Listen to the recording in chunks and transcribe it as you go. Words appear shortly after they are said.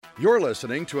You're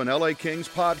listening to an LA Kings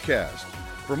podcast.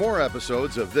 For more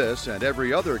episodes of this and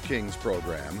every other Kings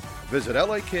program, visit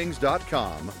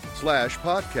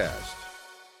lakings.com/podcast.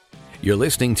 You're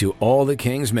listening to All the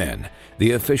Kings Men,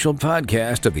 the official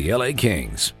podcast of the LA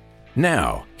Kings.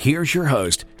 Now, here's your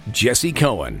host, Jesse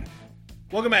Cohen.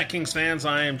 Welcome back, Kings fans.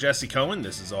 I am Jesse Cohen.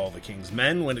 This is All the Kings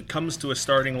Men. When it comes to a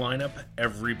starting lineup,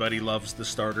 everybody loves the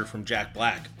starter from Jack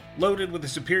Black. Loaded with the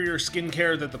superior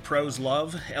skincare that the pros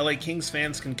love, LA Kings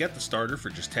fans can get the starter for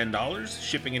just $10,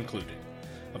 shipping included.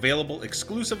 Available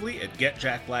exclusively at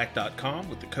getjackblack.com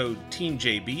with the code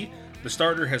TEAMJB, the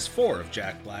starter has 4 of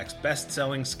Jack Black's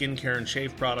best-selling skincare and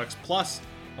shave products, plus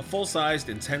a full-sized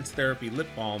Intense Therapy Lip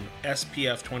Balm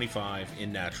SPF 25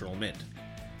 in Natural Mint.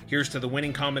 Here's to the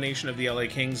winning combination of the LA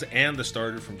Kings and the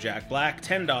starter from Jack Black,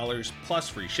 $10 plus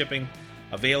free shipping.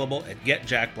 Available at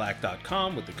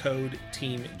getjackblack.com with the code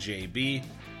TEAMJB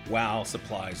while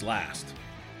supplies last.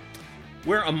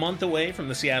 We're a month away from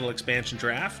the Seattle expansion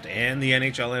draft and the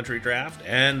NHL entry draft,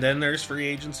 and then there's free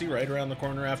agency right around the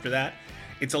corner after that.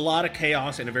 It's a lot of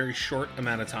chaos in a very short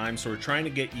amount of time, so we're trying to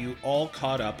get you all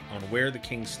caught up on where the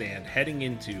Kings stand heading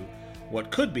into what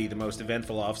could be the most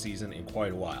eventful offseason in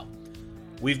quite a while.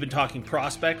 We've been talking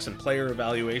prospects and player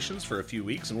evaluations for a few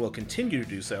weeks, and we'll continue to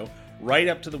do so right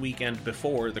up to the weekend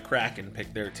before the Kraken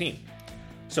pick their team.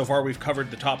 So far, we've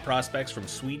covered the top prospects from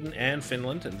Sweden and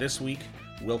Finland, and this week,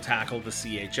 we'll tackle the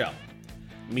CHL.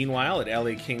 Meanwhile, at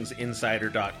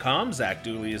LAKingsInsider.com, Zach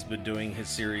Dooley has been doing his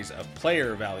series of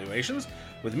player evaluations,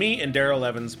 with me and Daryl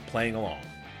Evans playing along.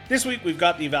 This week, we've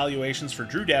got the evaluations for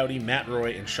Drew Doughty, Matt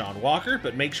Roy, and Sean Walker,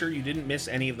 but make sure you didn't miss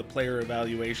any of the player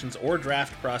evaluations or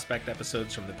draft prospect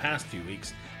episodes from the past few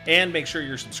weeks, and make sure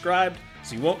you're subscribed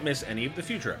so you won't miss any of the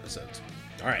future episodes.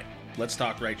 All right, let's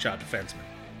talk right shot defenseman.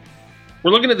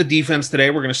 We're looking at the defense today.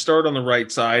 We're going to start on the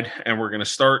right side, and we're going to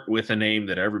start with a name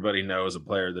that everybody knows, a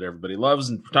player that everybody loves,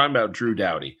 and we're talking about Drew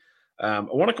Doughty. I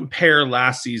want to compare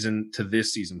last season to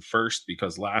this season first,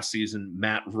 because last season,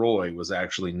 Matt Roy was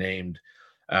actually named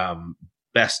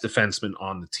best defenseman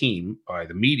on the team by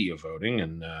the media voting,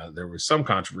 and there was some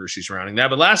controversy surrounding that.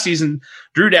 But last season,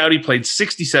 Drew Doughty played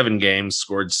 67 games,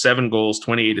 scored 7 goals,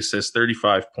 28 assists,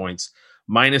 35 points,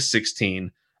 minus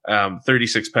 16,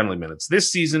 36 penalty minutes.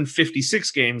 This season,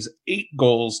 56 games, 8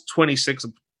 goals, 26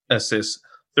 assists,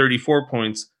 34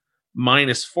 points,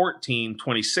 minus 14,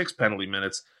 26 penalty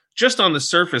minutes. Just on the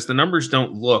surface, the numbers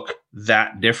don't look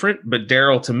that different, but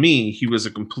Daryl, to me, he was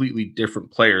a completely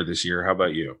different player this year. How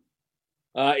about you?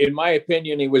 In my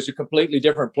opinion, he was a completely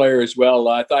different player as well.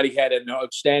 I thought he had an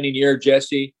outstanding year,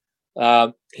 Jesse.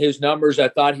 His numbers, I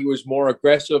thought he was more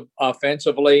aggressive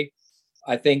offensively.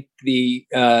 I think he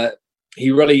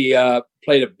really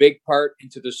played a big part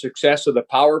into the success of the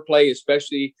power play,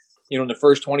 especially in the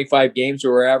first 25 games we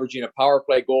were averaging a power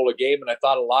play goal a game, and I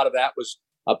thought a lot of that was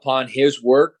upon his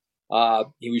work.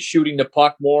 He was shooting the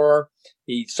puck more.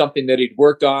 He's something that he'd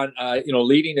worked on,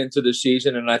 leading into the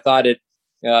season, and I thought it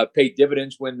paid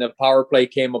dividends when the power play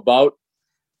came about.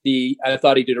 I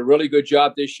thought he did a really good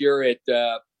job this year at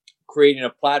creating a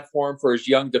platform for his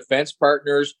young defense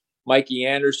partners, Mikey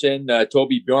Anderson,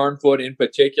 Toby Bjornfoot in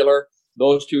particular.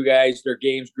 Those two guys, their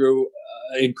games grew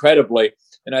incredibly,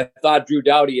 and I thought Drew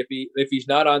Doughty, if he's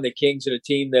not on the Kings and a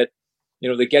team that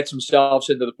that gets themselves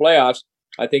into the playoffs,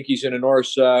 I think he's in a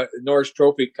Norris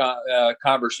Trophy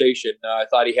conversation. I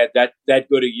thought he had that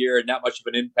good a year and that much of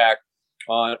an impact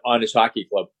on his hockey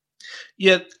club.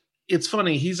 Yeah, it's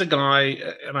funny. He's a guy,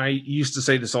 and I used to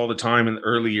say this all the time in the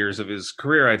early years of his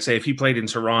career. I'd say if he played in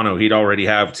Toronto, he'd already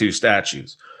have 2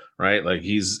 statues, right? Like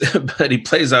but he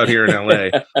plays out here in LA.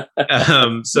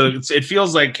 So it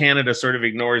feels like Canada sort of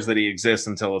ignores that he exists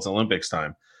until it's Olympics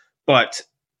time. But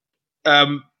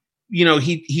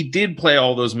he did play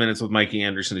all those minutes with Mikey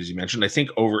Anderson, as you mentioned. I think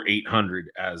over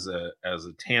 800 as a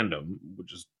tandem,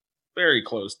 which is very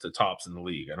close to tops in the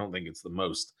league. I don't think it's the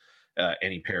most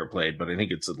any pair played, but I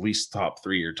think it's at least top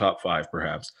 3 or top 5,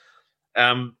 perhaps.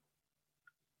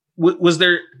 Was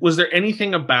there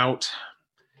anything about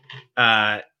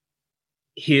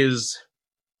his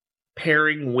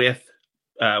pairing with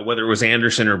whether it was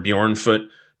Anderson or Bjornfoot,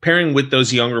 pairing with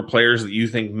those younger players that you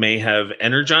think may have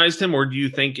energized him, or do you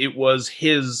think it was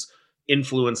his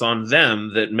influence on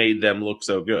them that made them look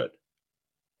so good?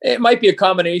 It might be a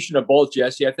combination of both,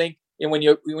 Jesse. I think when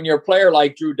you're a player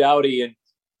like Drew Doughty and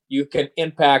you can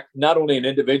impact not only an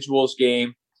individual's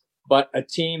game but a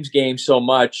team's game so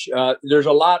much, there's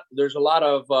a lot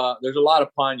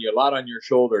upon you, a lot on your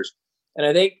shoulders. And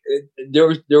I think there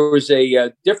was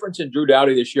a difference in Drew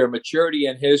Doughty this year, maturity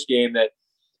in his game that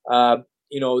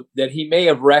that he may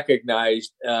have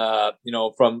recognized,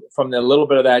 from the little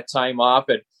bit of that time off.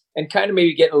 And and kind of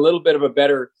maybe getting a little bit of a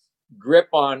better grip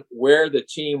on where the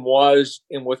team was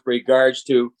and with regards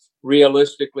to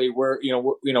realistically where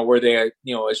were they a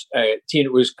team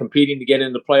that was competing to get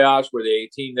into the playoffs, were they a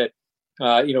team that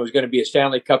was going to be a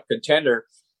Stanley Cup contender.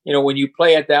 When you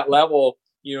play at that level,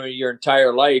 your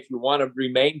entire life, you want to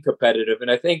remain competitive.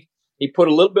 And I think he put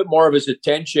a little bit more of his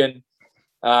attention,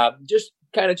 I don't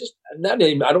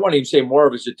want to even say more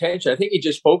of his attention. I think he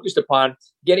just focused upon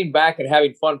getting back and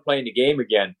having fun playing the game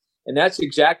again. And that's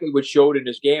exactly what showed in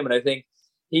his game. And I think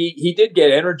he did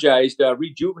get energized,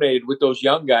 rejuvenated with those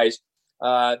young guys.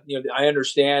 I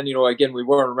understand, again, we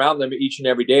weren't around them each and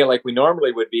every day like we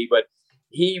normally would be, but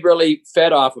he really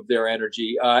fed off of their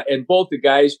energy. And both the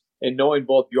guys, and knowing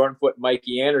both Bjorn Foot and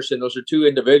Mikey Anderson, those are two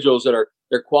individuals that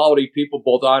they're quality people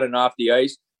both on and off the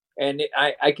ice. And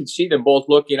I can see them both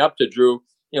looking up to Drew,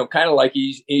 kind of like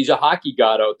he's a hockey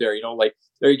god out there, like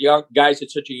they're young guys at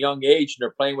such a young age and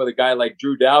they're playing with a guy like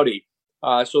Drew Doughty.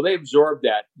 So they absorbed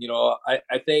that.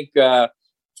 I think,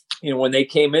 when they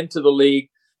came into the league,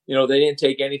 they didn't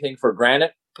take anything for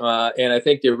granted. And I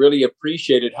think they really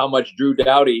appreciated how much Drew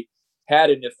Doughty had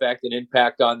an effect and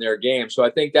impact on their game. So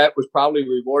I think that was probably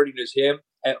rewarding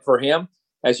for him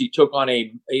as he took on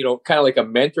a, kind of like a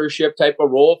mentorship type of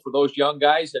role for those young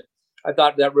guys. And I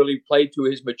thought that really played to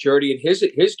his maturity and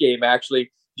his game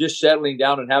actually just settling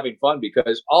down and having fun,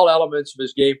 because all elements of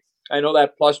his game, I know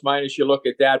that plus minus, you look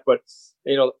at that, but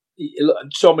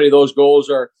so many of those goals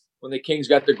are when the Kings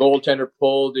got the goaltender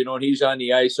pulled, and he's on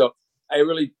the ice. So I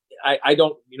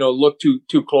don't, look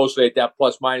too closely at that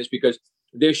plus minus, because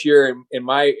this year, in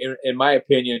my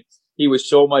opinion, he was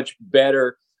so much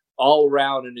better all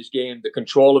around in his game, the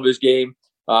control of his game,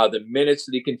 the minutes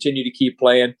that he continued to keep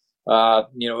playing.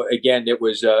 Again, it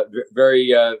was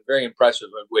very, very impressive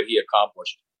what he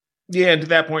accomplished. Yeah, and to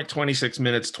that point, 26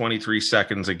 minutes, 23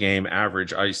 seconds a game,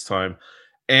 average ice time.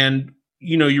 And,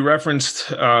 you referenced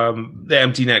the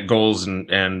empty net goals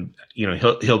and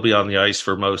he'll be on the ice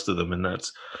for most of them. And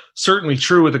that's certainly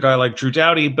true with a guy like Drew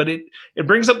Doughty, but it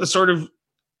brings up the sort of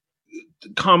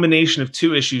combination of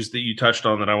two issues that you touched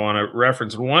on that I want to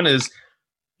reference. One is,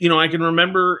 I can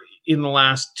remember in the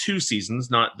last two seasons,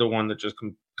 not the one that just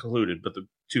concluded, but the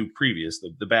two previous,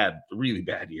 the really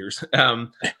bad years.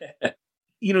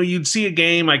 You'd see a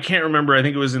game, I can't remember, I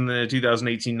think it was in the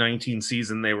 2018-19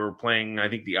 season, they were playing, I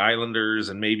think, the Islanders,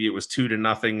 and maybe it was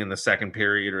 2-0 in the second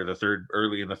period or the third,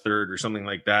 early in the third or something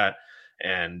like that.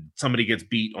 And somebody gets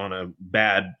beat on a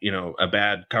bad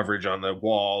coverage on the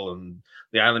wall, and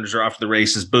the Islanders are off to the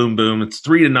races, boom, boom, it's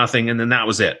 3-0. And then that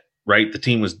was it, right? The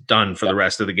team was done for the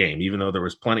rest of the game, even though there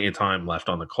was plenty of time left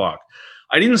on the clock.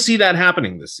 I didn't see that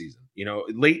happening this season.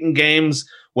 Late in games,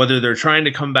 whether they're trying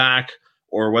to come back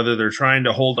or whether they're trying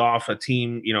to hold off a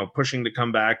team, pushing to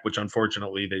come back, which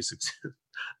unfortunately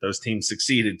those teams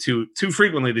succeeded too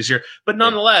frequently this year. But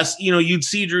nonetheless, you'd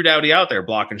see Drew Doughty out there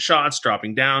blocking shots,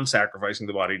 dropping down, sacrificing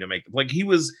the body to make them. Like, he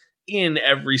was in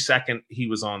every second he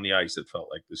was on the ice, it felt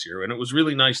like, this year. And it was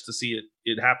really nice to see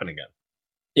it happen again.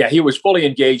 Yeah, he was fully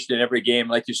engaged in every game,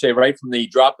 like you say, right from the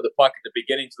drop of the puck at the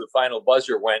beginning to the final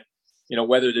buzzer when,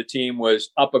 whether the team was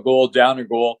up a goal, down a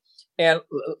goal. And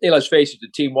let's face it, the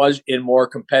team was in more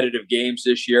competitive games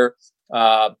this year,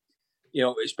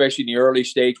 especially in the early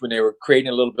stage when they were creating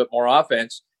a little bit more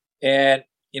offense. And,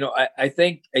 I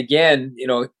think, again,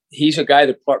 he's a guy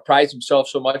that prides himself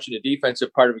so much in the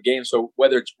defensive part of a game. So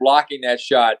whether it's blocking that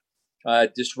shot,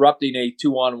 disrupting a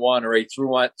 2-on-1 or a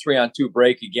 3-on-2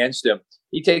 break against him,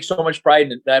 he takes so much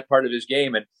pride in that part of his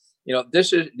game. And,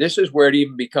 this is where it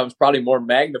even becomes probably more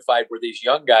magnified for these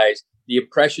young guys, the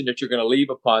impression that you're going to leave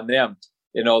upon them,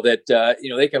 that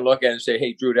they can look at it and say,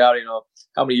 hey, Drew Doughty,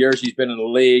 how many years he's been in the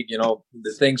league,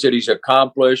 the things that he's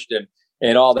accomplished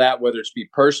and all that, whether it's be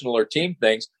personal or team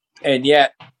things. And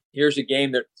yet here's a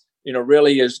game that,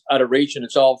 really is out of reach, and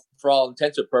it's all, for all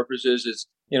intents and purposes,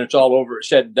 it's all over,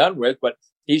 said and done with, but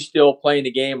he's still playing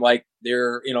the game like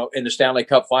they're, in the Stanley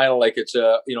Cup final, like it's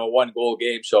a, 1-goal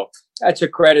game. So that's a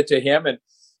credit to him. And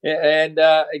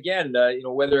again,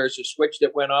 whether it's a switch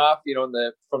that went off,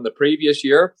 from the previous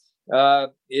year,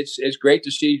 it's great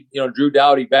to see, Drew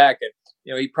Doughty back. And,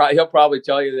 he'll probably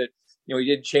tell you that, he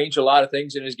didn't change a lot of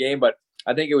things in his game, but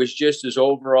I think it was just his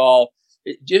overall,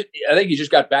 I think he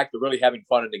just got back to really having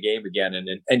fun in the game again.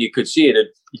 And you could see it. And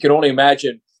you can only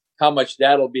imagine how much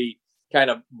that'll be kind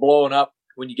of blowing up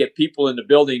when you get people in the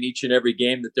building each and every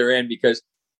game that they're in, because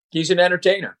he's an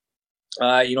entertainer.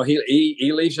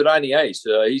 He leaves it on the ice.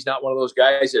 He's not one of those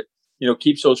guys that,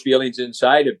 keeps those feelings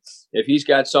inside. If he's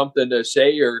got something to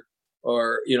say or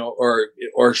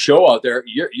or show out there,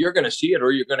 you're going to see it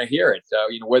or you're going to hear it.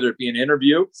 Whether it be an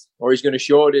interview or he's going to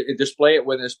show it and display it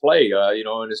with his play.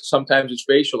 And sometimes it's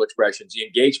facial expressions, the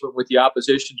engagement with the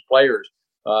opposition's players.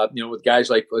 With guys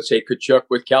like, let's say, Tkachuk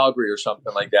with Calgary or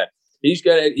something like that. He's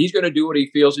gonna do what he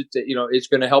feels it's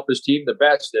going to help his team the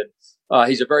best. And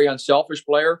he's a very unselfish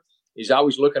player. He's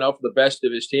always looking out for the best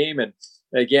of his team. And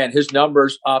again, his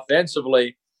numbers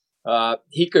offensively,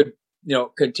 he could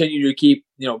continue to keep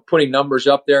putting numbers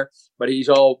up there. But he's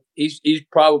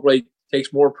probably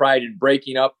takes more pride in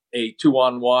breaking up a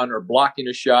 2-on-1 or blocking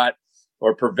a shot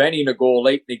or preventing a goal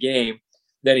late in the game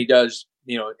than he does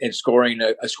in scoring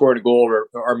a goal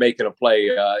or making a play.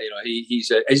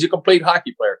 He's a complete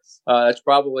hockey player. That's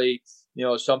probably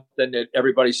something that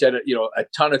everybody said a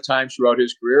ton of times throughout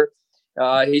his career.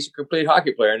 He's a complete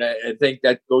hockey player, and I think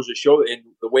that goes to show in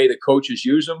the way the coaches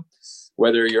use him.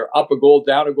 Whether you're up a goal,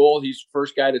 down a goal, he's the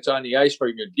first guy that's on the ice for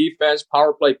your defense,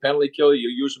 power play, penalty kill. You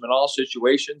use him in all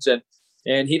situations,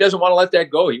 and he doesn't want to let that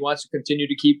go. He wants to continue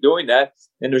to keep doing that,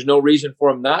 and there's no reason for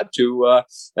him not to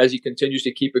as he continues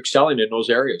to keep excelling in those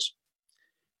areas.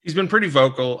 He's been pretty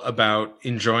vocal about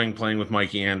enjoying playing with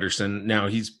Mikey Anderson. Now,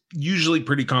 he's usually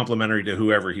pretty complimentary to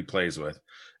whoever he plays with,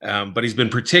 but he's been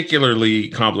particularly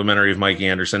complimentary of Mikey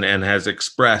Anderson and has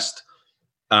expressed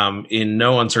in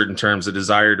no uncertain terms a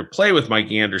desire to play with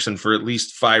Mikey Anderson for at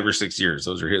least 5 or 6 years.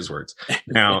 Those are his words.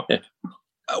 Now,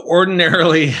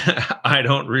 ordinarily, I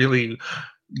don't really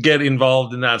get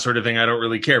involved in that sort of thing. I don't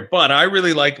really care, but I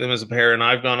really like them as a pair. And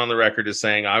I've gone on the record as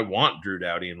saying I want Drew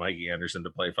Doughty and Mikey Anderson to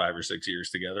play 5 or 6 years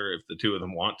together if the two of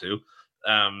them want to.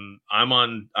 I'm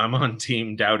on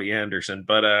team Doughty Anderson,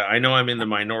 but I know I'm in the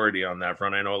minority on that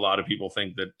front. I know a lot of people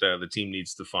think that the team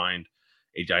needs to find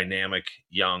a dynamic,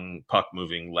 young,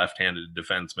 puck-moving, left-handed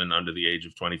defenseman under the age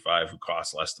of 25 who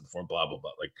costs less than $4, blah, blah,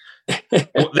 blah.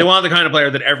 Like, they want the kind of player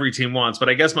that every team wants. But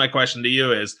I guess my question to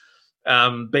you is,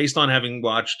 based on having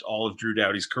watched all of Drew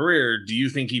Doughty's career, do you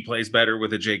think he plays better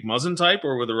with a Jake Muzzin type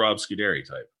or with a Rob Scuderi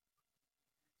type?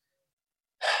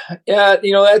 Yeah,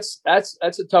 that's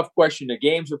a tough question. The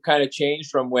games have kind of changed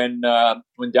from when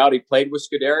Doughty played with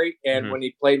Scuderi and when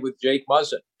he played with Jake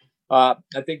Muzzin. I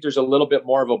think there's a little bit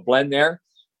more of a blend there.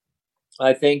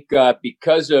 I think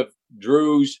because of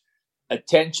Drew's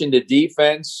attention to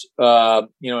defense, and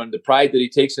the pride that he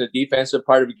takes in the defensive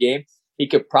part of the game, he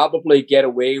could probably get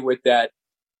away with that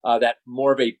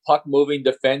more of a puck-moving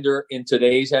defender in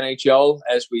today's NHL,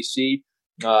 as we see.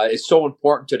 It's so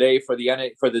important today for the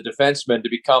defenseman to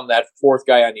become that fourth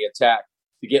guy on the attack,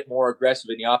 to get more aggressive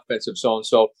in the offensive zone.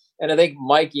 So, and I think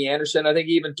Mikey Anderson, I think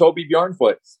even Toby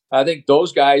Bjornfoot, I think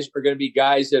those guys are going to be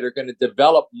guys that are going to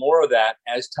develop more of that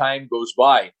as time goes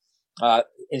by.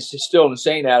 And still in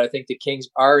saying that, I think the Kings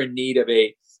are in need of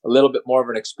a little bit more of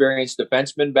an experienced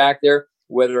defenseman back there,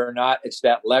 whether or not it's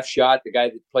that left shot, the guy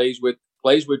that plays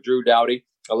with Drew Doughty,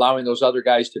 allowing those other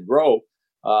guys to grow.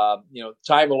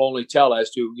 Time will only tell as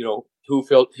to,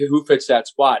 who fits that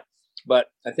spot.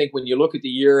 But I think when you look at the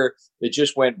year that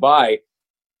just went by,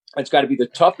 it's got to be the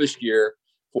toughest year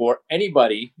for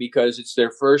anybody because it's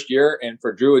their first year. And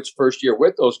for Drew, it's first year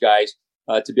with those guys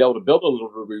to be able to build a little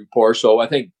bit of rapport. So I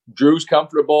think Drew's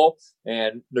comfortable,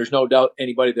 and there's no doubt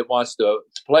anybody that wants to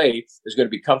play is going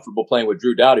to be comfortable playing with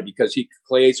Drew Doughty because he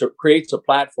creates a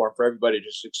platform for everybody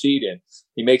to succeed in.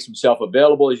 He makes himself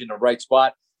available. He's in the right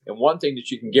spot. And one thing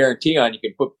that you can guarantee on, you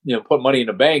can put money in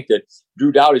the bank that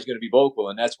Drew Doughty is going to be vocal.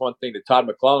 And that's one thing that Todd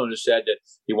McClellan has said, that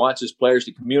he wants his players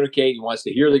to communicate. He wants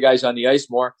to hear the guys on the ice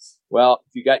more. Well,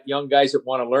 if you got young guys that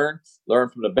want to learn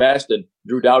from the best, and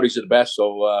Drew Doughty's the best.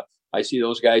 So I see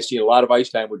those guys seeing a lot of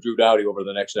ice time with Drew Doughty over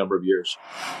the next number of years.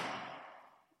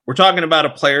 We're talking about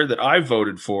a player that I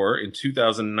voted for in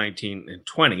 2019 and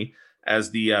 20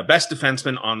 as the best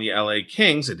defenseman on the LA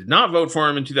Kings. I did not vote for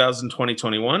him in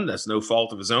 2020-21. That's no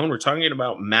fault of his own. We're talking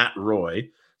about Matt Roy,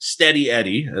 Steady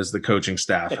Eddie, as the coaching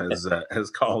staff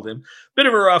has called him. Bit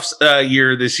of a rough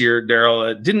year this year,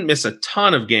 Daryl. Didn't miss a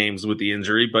ton of games with the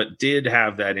injury, but did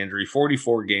have that injury.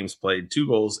 44 games played, 2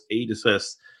 goals, 8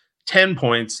 assists, 10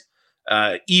 points,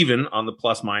 even on the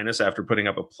plus-minus after putting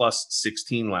up a plus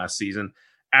 16 last season.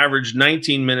 Averaged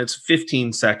 19 minutes,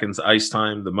 15 seconds ice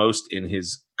time, the most in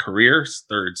his career,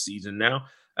 third season now.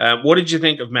 What did you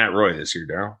think of Matt Roy this year,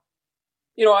 Daryl?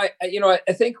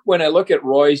 I think when I look at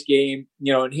Roy's game,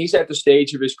 and he's at the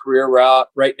stage of his career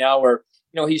right now where,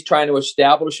 he's trying to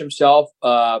establish himself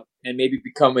and maybe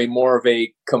become more of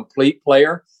a complete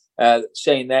player.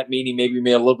 Saying that meaning maybe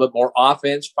a little bit more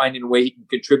offense, finding a way he can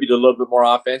contribute a little bit more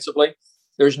offensively.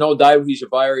 There's no doubt he's a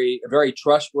very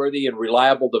trustworthy and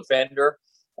reliable defender.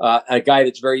 A guy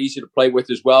that's very easy to play with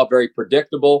as well, very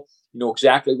predictable. You know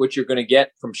exactly what you're going to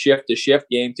get from shift to shift,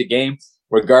 game to game,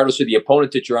 regardless of the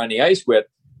opponent that you're on the ice with.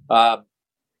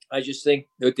 I just think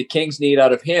that the Kings need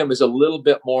out of him is a little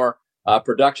bit more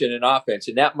production and offense,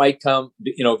 and that might come,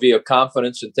 via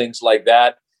confidence and things like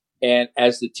that. And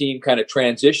as the team kind of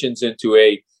transitions into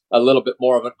a little bit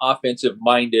more of an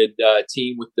offensive-minded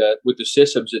team with the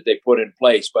systems that they put in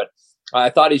place. But I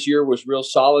thought his year was real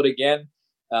solid again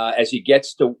as he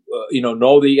gets to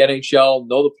know the NHL,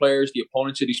 know the players, the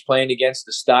opponents that he's playing against,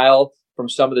 the style from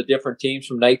some of the different teams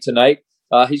from night to night.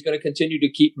 He's going to continue to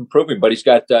keep improving, but he's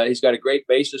got a great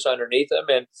basis underneath him,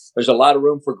 and there's a lot of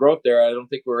room for growth there. I don't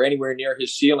think we're anywhere near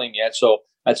his ceiling yet, so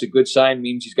that's a good sign.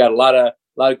 Means he's got a lot of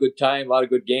good time, a lot of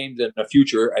good games, and a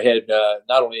future ahead.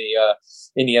 Not only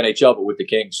in the NHL, but with the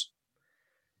Kings.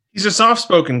 He's a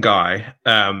soft-spoken guy,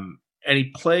 and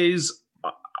he plays,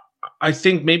 I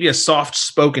think, maybe a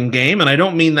soft-spoken game, and I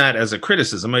don't mean that as a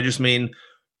criticism. I just mean,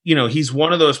 he's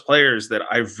one of those players that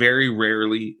I very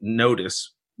rarely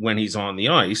notice when he's on the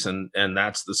ice, and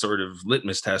that's the sort of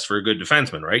litmus test for a good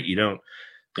defenseman, right? You don't.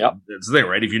 Yep. That's the thing,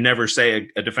 right? If you never say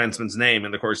a defenseman's name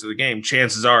in the course of the game,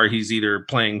 chances are he's either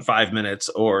playing 5 minutes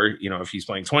or, if he's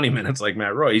playing 20 minutes like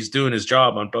Matt Roy, he's doing his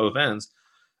job on both ends.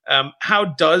 How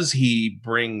does he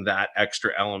bring that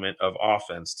extra element of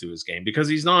offense to his game? Because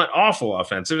he's not awful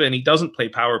offensive and he doesn't play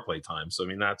power play time. So,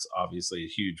 that's obviously a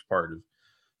huge part of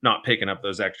not picking up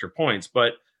those extra points.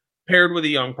 But paired with a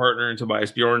young partner in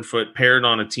Tobias Bjornfoot, paired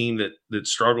on a team that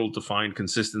struggled to find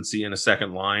consistency in a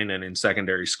second line and in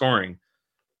secondary scoring,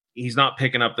 he's not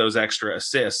picking up those extra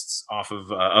assists off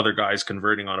of other guys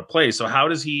converting on a play. So how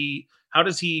does he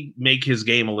make his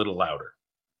game a little louder?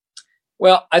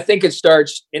 Well, I think it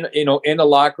starts in the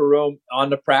locker room,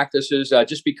 on the practices,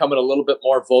 just becoming a little bit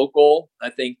more vocal. I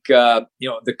think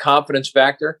the confidence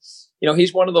factor.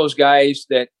 He's one of those guys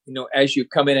that as you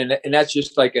come in, and that's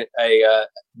just like his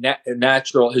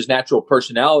natural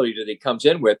personality that he comes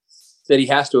in with, that he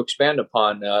has to expand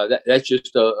upon. That's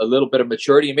just a little bit of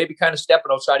maturity and maybe kind of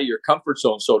stepping outside of your comfort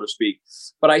zone, so to speak.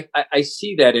 But I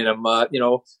see that in him.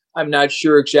 I'm not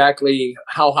sure exactly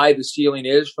how high the ceiling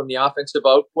is from the offensive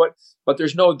output, but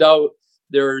there's no doubt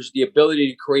there's the ability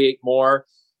to create more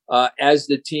as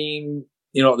the team,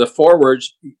 the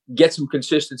forwards get some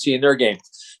consistency in their game.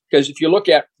 Because if you look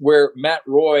at where Matt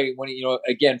Roy, when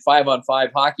again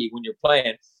 5-on-5 hockey, when you're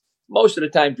playing, most of the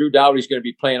time Drew Doughty's going to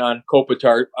be playing on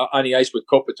Kopitar on the ice with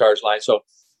Kopitar's line. So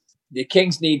the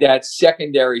Kings need that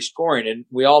secondary scoring, and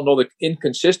we all know the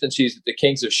inconsistencies that the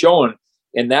Kings have shown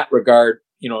in that regard.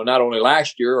 Not only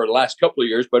last year or the last couple of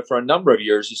years, but for a number of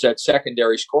years, is that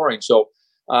secondary scoring. So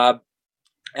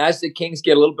as the Kings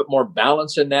get a little bit more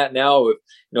balance in that now,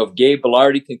 if Gabe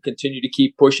Vilardi can continue to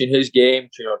keep pushing his game,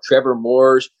 Trevor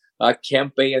Moores,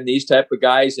 Kempe, and these type of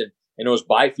guys, and as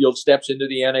Byfield steps into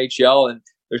the NHL, and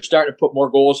they're starting to put more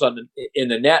goals in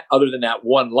the net other than that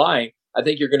one line, I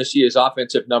think you're going to see his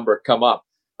offensive number come up.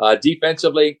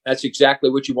 Defensively, that's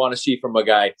exactly what you want to see from a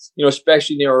guy,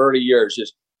 especially in their early years,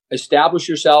 is establish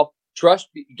yourself,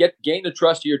 gain the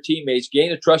trust of your teammates,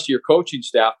 gain the trust of your coaching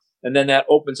staff, and then that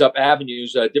opens up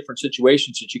avenues, different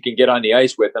situations that you can get on the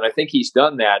ice with. And I think he's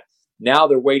done that. Now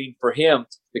they're waiting for him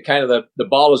to kind of the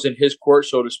ball is in his court,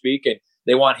 so to speak, and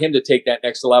they want him to take that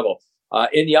next level.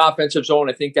 In the offensive zone,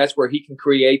 I think that's where he can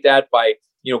create that by,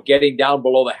 getting down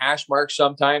below the hash mark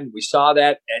sometimes. We saw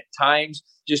that at times,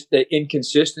 just the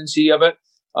inconsistency of it.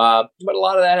 But a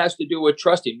lot of that has to do with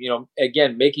trusting,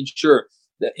 again, making sure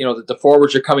that, that the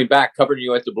forwards are coming back, covering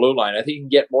you at the blue line. I think he can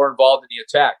get more involved in the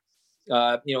attack.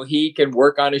 He can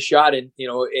work on his shot in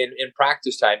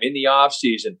practice time, in the off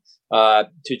season,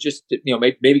 to just,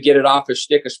 maybe get it off his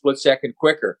stick a split second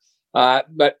quicker.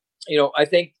 But I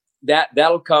think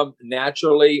that'll come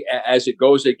naturally as it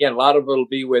goes. Again, a lot of it will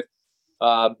be with,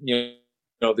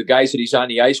 the guys that he's on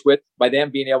the ice with, by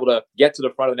them being able to get to the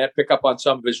front of the net, pick up on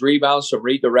some of his rebounds, some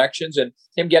redirections, and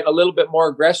him getting a little bit more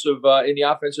aggressive in the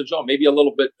offensive zone, maybe a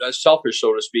little bit selfish,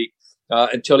 so to speak,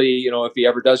 until he, if he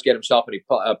ever does get himself any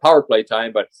power play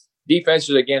time. But defense,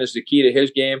 again, is the key to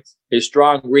his game. His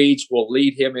strong reads will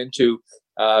lead him into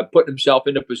putting himself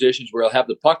into positions where he'll have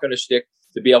the puck on his stick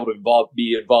to be able to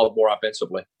be involved more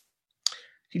offensively.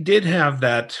 He did have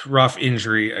that rough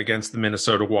injury against the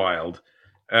Minnesota Wild.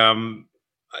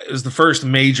 It was the first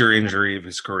major injury of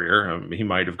his career. He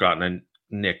might have gotten a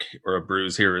nick or a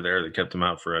bruise here or there that kept him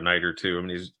out for a night or two.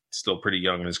 He's still pretty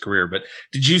young in his career. But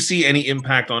did you see any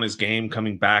impact on his game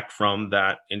coming back from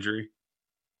that injury?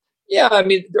 Yeah,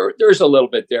 there's a little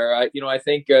bit there. I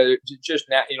think just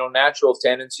natural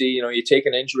tendency. You take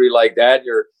an injury like that,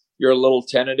 you're a little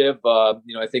tentative.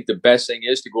 I think the best thing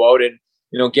is to go out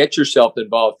and get yourself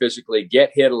involved physically,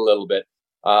 get hit a little bit.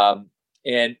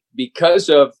 And because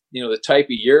of, the type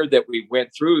of year that we went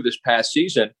through this past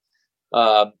season,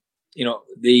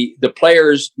 the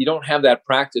players, you don't have that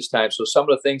practice time. So some of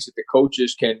the things that the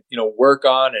coaches can, work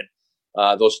on,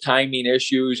 and those timing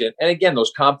issues, and again,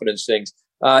 those confidence things,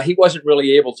 he wasn't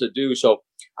really able to do. So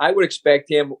I would expect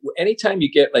him, anytime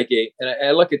you get and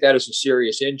I look at that as a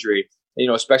serious injury,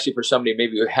 especially for somebody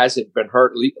maybe who hasn't been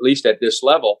hurt, at least at this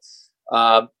level,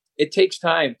 it takes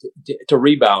time to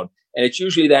rebound. And it's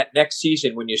usually that next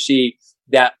season when you see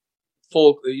that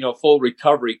full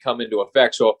recovery come into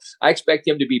effect. So I expect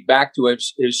him to be back to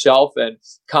himself and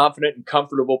confident and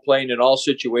comfortable playing in all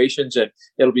situations. And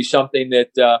it'll be something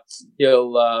that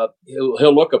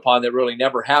he'll look upon that really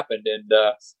never happened. And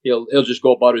he'll just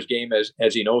go about his game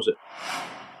as he knows it.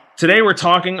 Today we're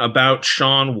talking about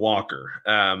Sean Walker,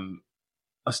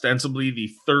 ostensibly the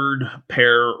third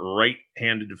pair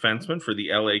right-handed defenseman for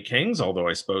the LA Kings, although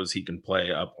I suppose he can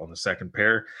play up on the second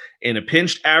pair. In a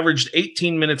pinch, averaged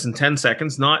 18 minutes and 10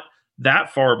 seconds, not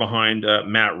that far behind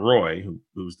Matt Roy,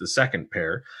 who's the second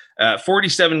pair.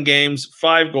 47 games,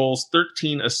 5 goals,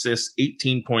 13 assists,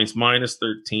 18 points, minus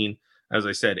 13. As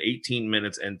I said, 18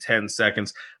 minutes and 10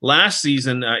 seconds. Last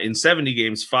season, in 70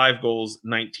 games, 5 goals,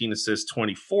 19 assists,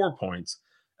 24 points.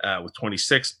 With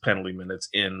 26 penalty minutes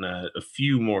in a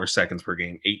few more seconds per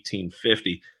game,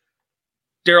 1850.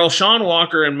 Daryl, Sean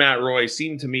Walker and Matt Roy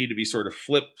seem to me to be sort of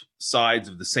flip sides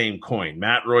of the same coin.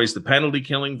 Matt Roy's the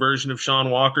penalty-killing version of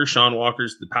Sean Walker. Sean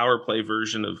Walker's the power play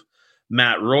version of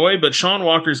Matt Roy. But Sean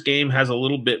Walker's game has a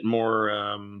little bit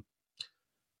more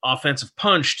offensive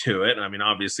punch to it. I mean,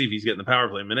 obviously, if he's getting the power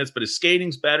play minutes, but his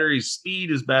skating's better. His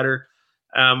speed is better.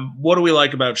 What do we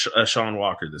like about Sean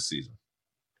Walker this season?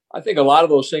 I think a lot of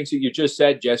those things that you just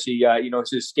said, Jesse,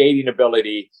 it's his skating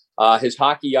ability, his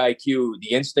hockey IQ,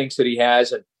 the instincts that he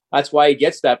has. And that's why he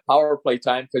gets that power play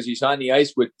time, because he's on the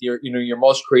ice with your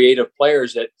most creative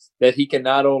players that he can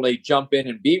not only jump in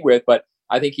and be with, but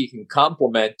I think he can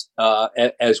complement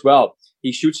as well.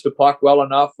 He shoots the puck well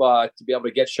enough to be able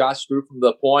to get shots through from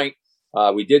the point.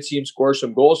 We did see him score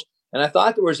some goals. And I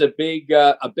thought there was a big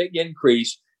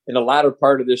increase in the latter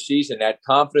part of this season. That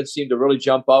confidence seemed to really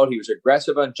jump out. He was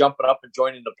aggressive on jumping up and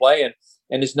joining the play,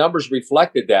 and his numbers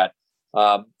reflected that.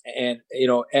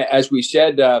 As we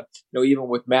said, even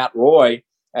with Matt Roy,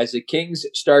 as the Kings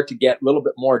start to get a little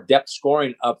bit more depth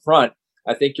scoring up front,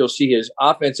 I think you'll see his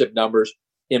offensive numbers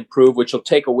improve, which will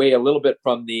take away a little bit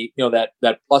from the,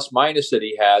 that plus minus that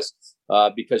he has,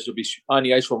 because he'll be on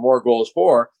the ice for more goals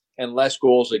for and less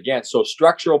goals against. So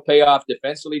structural payoff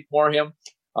defensively for him.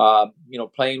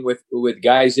 Playing with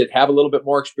guys that have a little bit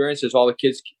more experience as all the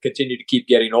kids continue to keep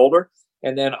getting older.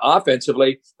 And then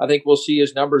offensively, I think we'll see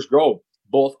his numbers grow,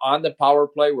 both on the power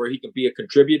play where he can be a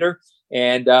contributor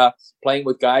and playing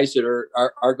with guys that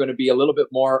are going to be a little bit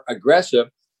more aggressive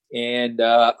and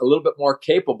a little bit more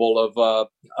capable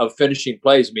of finishing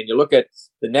plays. I mean, you look at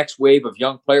the next wave of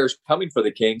young players coming for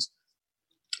the Kings,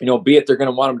 be it they're going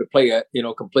to want them to play a,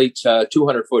 complete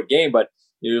 200-foot game, but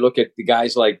you look at the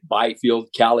guys like Byfield,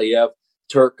 Kaliev,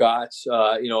 Turcotte,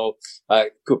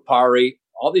 Kupari.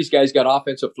 All these guys got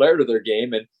offensive flair to their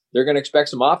game, and they're going to expect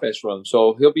some offense from him.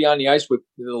 So he'll be on the ice with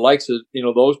the likes of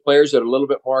those players that are a little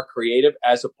bit more creative,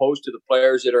 as opposed to the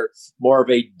players that are more of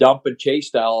a dump and chase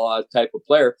style type of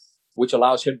player, which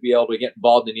allows him to be able to get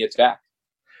involved in the attack.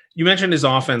 You mentioned his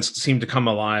offense seemed to come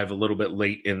alive a little bit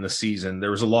late in the season. There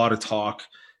was a lot of talk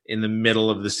in the middle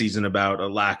of the season about a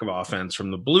lack of offense from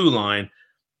the blue line.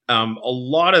 A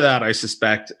lot of that, I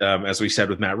suspect, as we said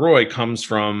with Matt Roy, comes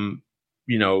from,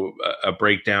 a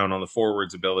breakdown on the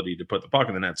forward's ability to put the puck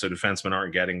in the net. So defensemen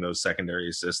aren't getting those secondary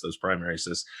assists, those primary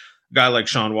assists. A guy like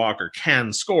Sean Walker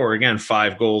can score, again,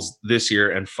 5 goals this year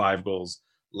and 5 goals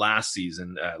last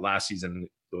season.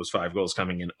 Those 5 goals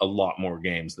coming in a lot more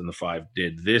games than the 5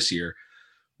 did this year.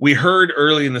 We heard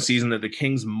early in the season that the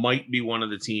Kings might be one of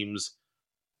the teams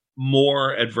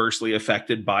more adversely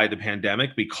affected by the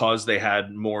pandemic because they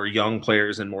had more young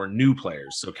players and more new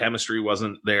players. So chemistry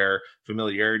wasn't there,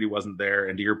 familiarity wasn't there.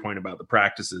 And to your point about the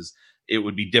practices, it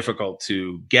would be difficult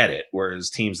to get it, whereas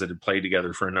teams that had played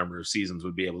together for a number of seasons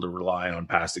would be able to rely on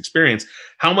past experience.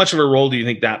 How much of a role do you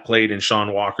think that played in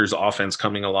Sean Walker's offense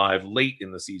coming alive late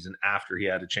in the season after he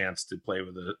had a chance to play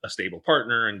with a stable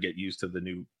partner and get used to the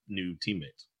new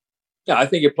teammates? Yeah, I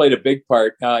think it played a big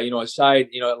part. Aside,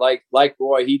 like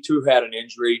Roy, he too had an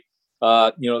injury,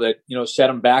 that set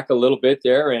him back a little bit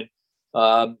there. And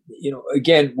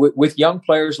again, with young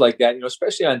players like that,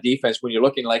 especially on defense, when you're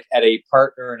looking like at a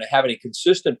partner and having a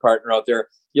consistent partner out there,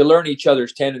 you learn each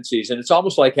other's tendencies, and it's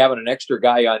almost like having an extra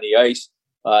guy on the ice,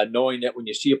 knowing that when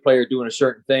you see a player doing a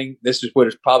certain thing, this is what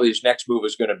probably his next move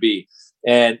is going to be.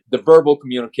 And the verbal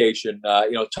communication,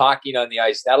 talking on the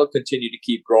ice, that'll continue to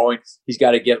keep growing. He's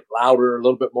got to get louder, a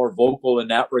little bit more vocal in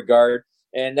that regard,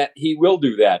 and that he will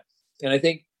do that. And I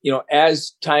think,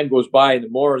 as time goes by and the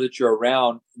more that you're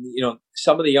around,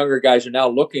 some of the younger guys are now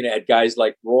looking at guys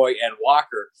like Roy and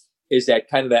Walker is that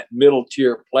kind of that middle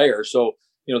tier player. So,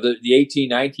 the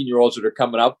 18, 19-year-olds that are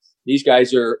coming up, these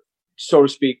guys are, so to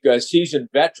speak, seasoned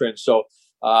veterans. So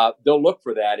they'll look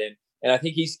for that. And I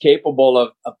think he's capable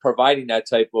of providing that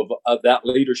type of that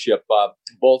leadership,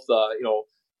 both,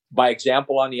 by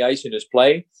example on the ice in his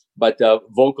play, but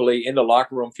vocally in the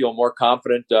locker room, feel more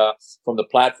confident from the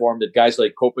platform that guys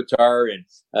like Kopitar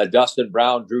and Dustin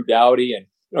Brown, Drew Doughty, and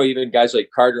even guys like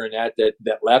Carter and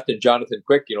that left, and Jonathan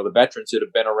Quick, the veterans that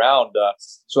have been around.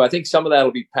 So I think some of that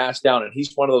will be passed down, and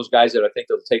he's one of those guys that I think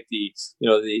will take the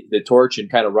torch and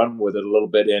kind of run with it a little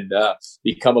bit and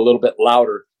become a little bit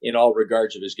louder in all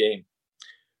regards of his game.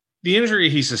 The injury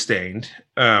he sustained.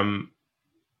 Well,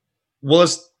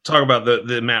 let's talk about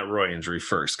the Matt Roy injury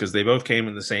first, because they both came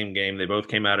in the same game. They both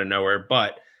came out of nowhere,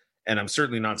 and I'm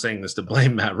certainly not saying this to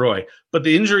blame Matt Roy, but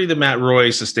the injury that Matt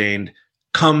Roy sustained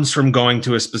comes from going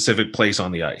to a specific place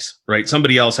on the ice, right?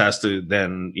 Somebody else has to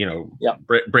then,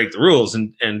 break the rules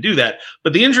and do that.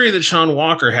 But the injury that Sean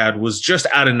Walker had was just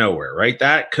out of nowhere, right?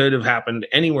 That could have happened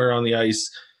anywhere on the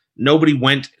ice. Nobody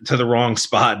went to the wrong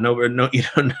spot.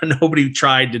 Nobody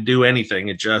tried to do anything.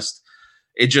 It just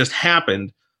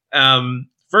happened.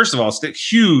 First of all,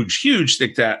 huge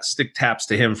stick taps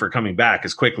to him for coming back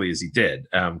as quickly as he did,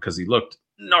 because he looked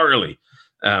gnarly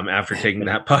after taking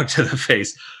that puck to the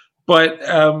face. But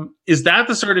is that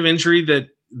the sort of injury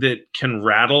that can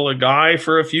rattle a guy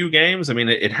for a few games? I mean,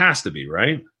 it has to be,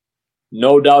 right?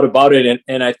 No doubt about it.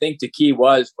 And I think the key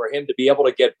was for him to be able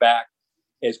to get back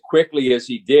as quickly as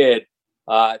he did,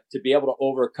 to be able to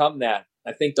overcome that.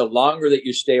 I think the longer that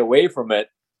you stay away from it,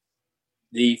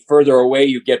 the further away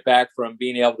you get back from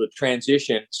being able to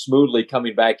transition smoothly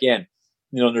coming back in.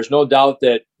 There's no doubt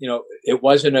that, it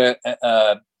wasn't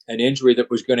an injury that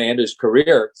was going to end his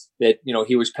career, that,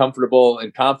 he was comfortable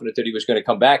and confident that he was going to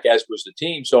come back, as was the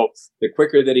team. So the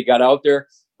quicker that he got out there,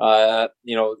 the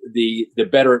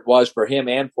better it was for him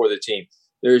and for the team.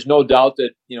 There's no doubt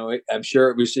that, I'm sure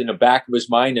it was in the back of his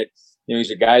mind that,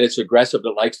 he's a guy that's aggressive,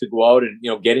 that likes to go out and,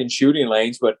 get in shooting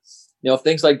lanes. But,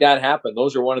 things like that happen.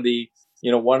 Those are one of the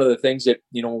things that,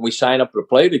 when we sign up to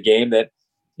play the game, that,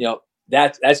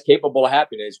 that's capable of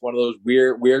happening. It's one of those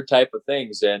weird type of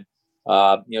things. And,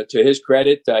 to his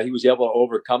credit, he was able to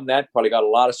overcome that. Probably got a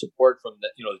lot of support from the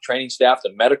training staff,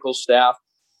 the medical staff,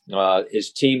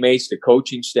 his teammates, the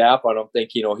coaching staff. I don't think,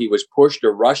 he was pushed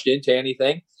or rushed into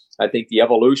anything. I think the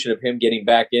evolution of him getting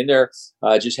back in there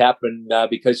just happened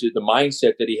because of the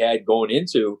mindset that he had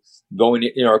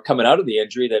coming out of the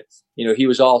injury, that, he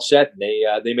was all set, and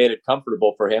they made it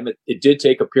comfortable for him. It did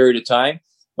take a period of time,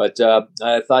 but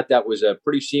I thought that was a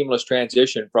pretty seamless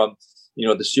transition from,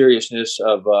 the seriousness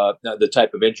of the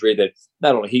type of injury that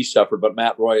not only he suffered, but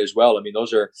Matt Roy as well. I mean,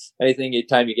 those are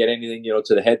anytime you get anything,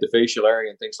 to the head, the facial area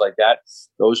and things like that,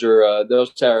 those are a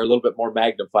little bit more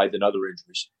magnified than other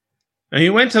injuries. Now, he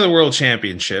went to the World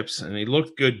Championships, and he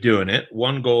looked good doing it.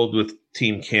 Won gold with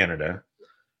Team Canada.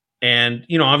 And,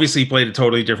 obviously he played a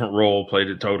totally different role, played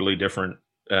a totally different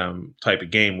type of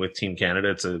game with Team Canada.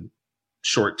 It's a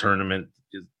short tournament,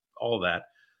 all of that.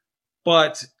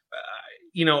 But,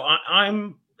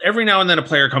 I'm every now and then a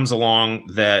player comes along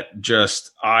that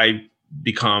just I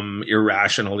become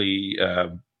irrationally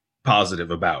positive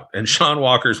about. And Sean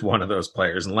Walker's one of those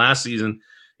players. And last season,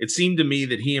 it seemed to me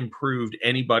that he improved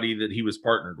anybody that he was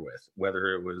partnered with,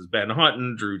 whether it was Ben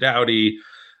Hutton, Drew Doughty,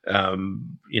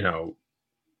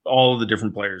 all of the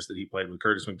different players that he played with,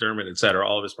 Curtis McDermott, et cetera,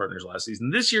 all of his partners last season.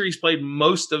 This year, he's played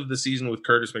most of the season with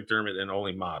Curtis McDermott and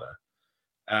Olli Maatta.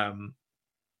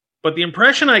 But the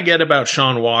impression I get about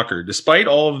Sean Walker, despite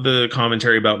all of the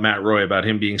commentary about Matt Roy, about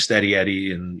him being steady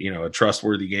Eddie and, a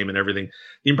trustworthy game and everything,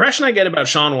 the impression I get about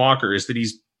Sean Walker is that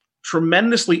he's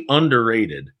tremendously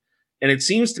underrated. And it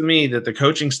seems to me that the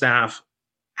coaching staff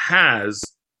has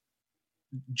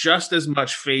just as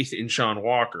much faith in Sean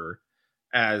Walker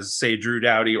as, say, Drew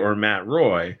Doughty or Matt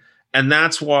Roy. And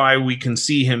that's why we can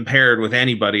see him paired with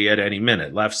anybody at any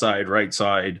minute, left side, right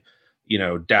side,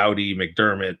 Doughty,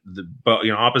 McDermott,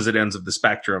 opposite ends of the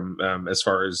spectrum as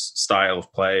far as style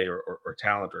of play or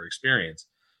talent or experience.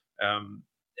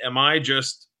 Am I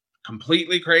just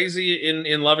completely crazy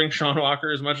in loving Sean Walker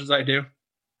as much as I do?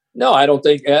 No, I don't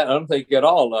think at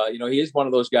all. He is one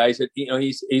of those guys that,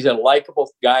 he's a likable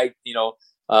guy,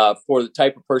 for the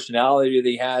type of personality that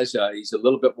he has. He's a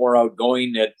little bit more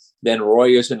outgoing than Roy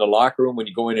is in the locker room when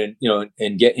you go in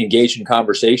and get engaged in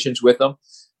conversations with him.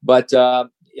 But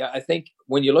I think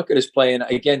when you look at his play, and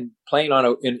again, playing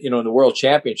on in the World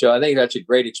Championship, I think that's a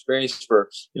great experience for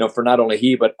not only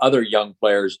he but other young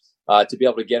players to be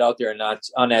able to get out there and not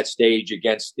on that stage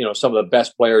against some of the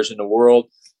best players in the world.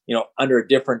 Under a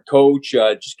different coach,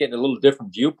 just getting a little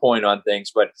different viewpoint on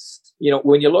things. But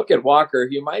when you look at Walker,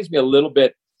 he reminds me a little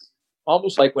bit,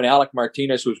 almost like when Alec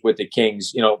Martinez was with the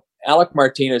Kings. Alec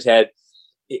Martinez had,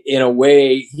 in a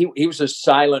way, he was a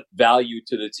silent value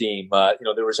to the team.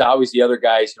 There was always the other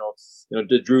guys,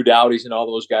 the Drew Doughties and all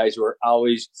those guys who were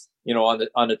always, on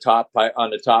the top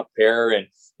pair, and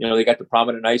they got the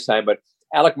prominent ice time. But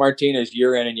Alec Martinez,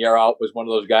 year in and year out, was one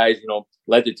of those guys,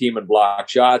 led the team in block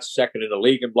shots, second in the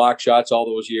league in block shots all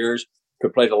those years.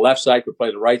 Could play the left side, could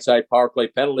play the right side, power play,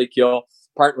 penalty kill,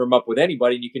 partner him up with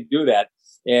anybody, and you can do that.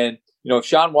 And if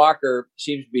Sean Walker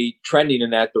seems to be trending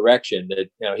in that direction, that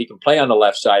he can play on the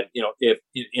left side, if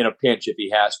in a pinch if he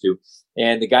has to.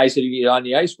 And the guys that he's on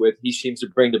the ice with, he seems to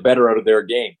bring the better out of their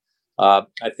game. I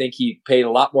think he paid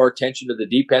a lot more attention to the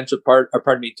defensive part,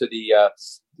 to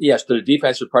the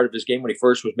defensive part of his game when he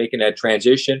first was making that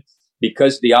transition.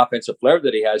 Because of the offensive flair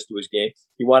that he has to his game,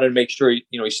 he wanted to make sure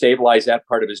he stabilized that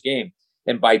part of his game.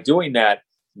 And by doing that,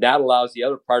 that allows the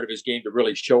other part of his game to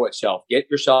really show itself. Get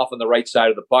yourself on the right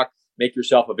side of the puck, make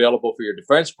yourself available for your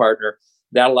defense partner.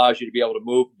 That allows you to be able to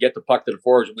move, get the puck to the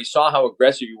forwards. And we saw how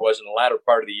aggressive he was in the latter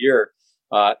part of the year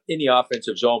in the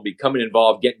offensive zone, becoming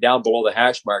involved, getting down below the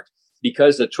hash marks,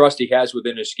 because the trust he has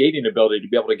within his skating ability to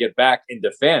be able to get back and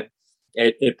defend,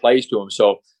 it plays to him.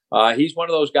 So he's one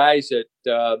of those guys that,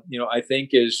 I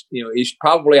think is, he's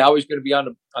probably always going to be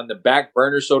on the back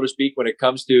burner, so to speak, when it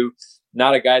comes to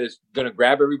not a guy that's going to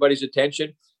grab everybody's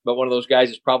attention, but one of those guys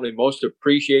that's probably most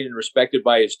appreciated and respected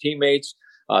by his teammates,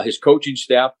 his coaching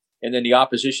staff, and then the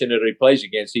opposition that he plays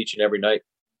against each and every night.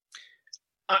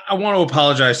 I want to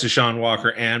apologize to Sean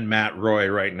Walker and Matt Roy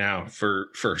right now for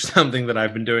something that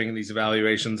I've been doing in these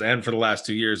evaluations and for the last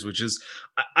 2 years, which is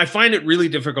I find it really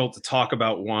difficult to talk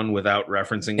about one without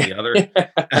referencing the other.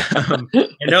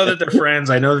 I know that they're friends.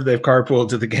 I know that they've carpooled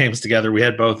to the games together. We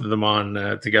had both of them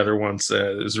on together once.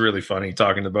 It was really funny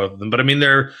talking to both of them. But I mean,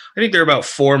 I think they're about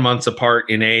 4 months apart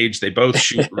in age. They both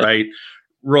shoot right.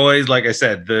 Roy's, like I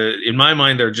said, in my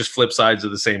mind, they're just flip sides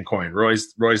of the same coin.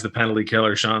 Roy's the penalty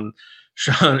killer. Sean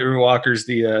Walker's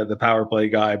the power play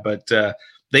guy, but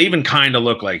they even kind of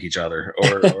look like each other,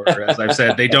 or as I've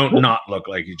said, they don't not look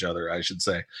like each other, I should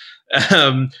say.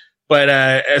 But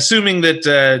assuming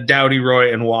that Doughty,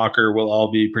 Roy, and Walker will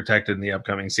all be protected in the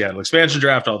upcoming Seattle expansion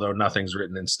draft, although nothing's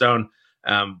written in stone.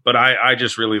 But I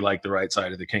just really like the right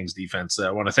side of the Kings defense.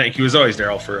 I want to thank you as always,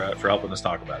 Daryl, for helping us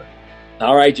talk about it.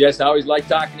 All right, Jess, I always like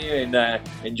talking to you, and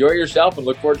enjoy yourself, and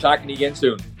look forward to talking to you again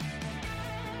soon.